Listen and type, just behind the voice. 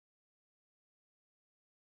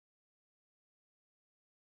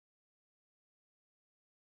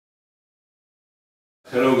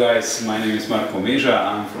Hello guys, my name is Marko Meža.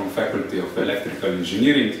 I'm from Faculty of Electrical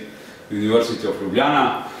Engineering, University of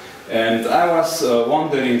Ljubljana, and I was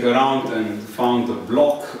wandering around and found a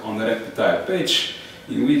blog on the Red Pitaya page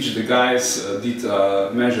in which the guys did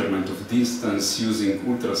a measurement of distance using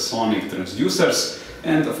ultrasonic transducers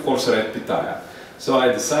and of course Red Pitaya. So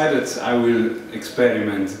I decided I will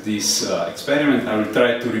experiment this experiment. I will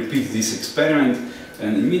try to repeat this experiment,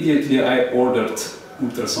 and immediately I ordered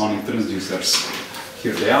ultrasonic transducers.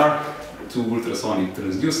 Here they are, 2 ultrasonic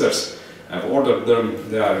transducers. I've ordered them,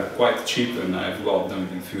 they are quite cheap and I've got them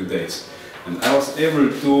in a few days. And I was able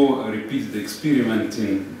to repeat the experiment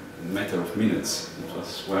in a matter of minutes. It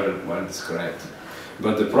was well described.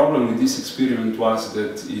 But the problem with this experiment was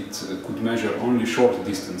that it could measure only short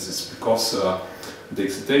distances, because the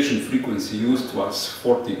excitation frequency used was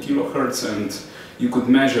 40 kHz, and you could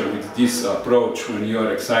measure with this approach, when you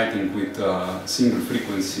are exciting with a single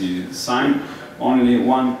frequency sine, only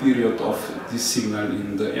one period of this signal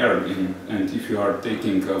in the air. And if you are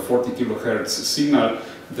taking a 40 kHz signal,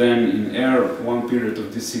 then in air one period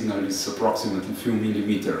of this signal is approximately a few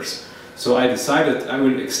millimeters. So I decided I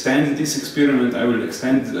will extend this experiment, I will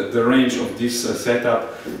extend the range of this setup.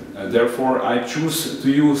 Therefore I choose to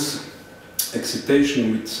use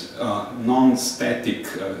excitation with non-static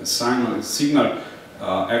signal.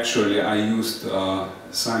 Actually I used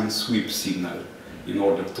sine sweep signal in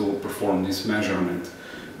order to perform this measurement.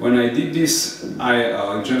 When I did this,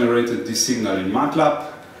 I generated this signal in MATLAB.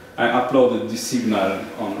 I uploaded this signal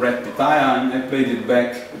on Red Pitaya and I played it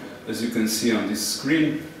back, as you can see on this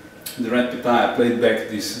screen. The Red Pitaya played back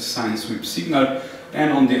this sine sweep signal,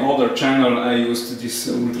 and on the other channel I used these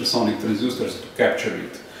ultrasonic transducers to capture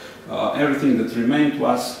it. Everything that remained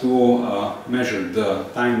was to measure the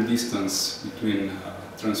time distance between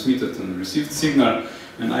transmitted and received signal,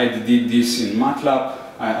 and I did this in MATLAB.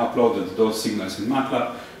 I uploaded those signals in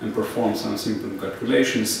MATLAB and performed some simple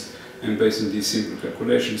calculations, and based on these simple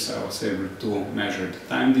calculations I was able to measure the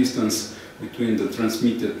time distance between the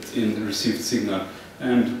transmitted and the received signal,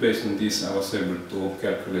 and based on this I was able to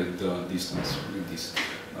calculate the distance with this.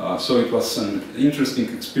 So it was an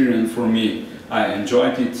interesting experience for me. I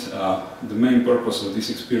enjoyed it. The main purpose of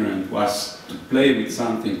this experiment was to play with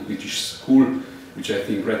something which is cool, which I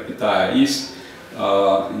think Red Pitaya is.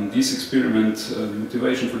 In this experiment, the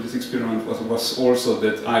motivation for this experiment was also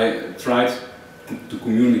that I tried to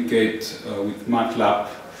communicate with MATLAB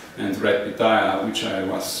and Red Pitaya, which I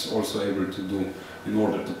was also able to do in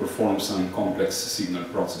order to perform some complex signal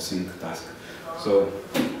processing task. So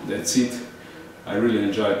that's it. I really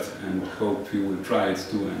enjoyed it and hope you will try it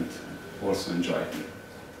too and also enjoy it.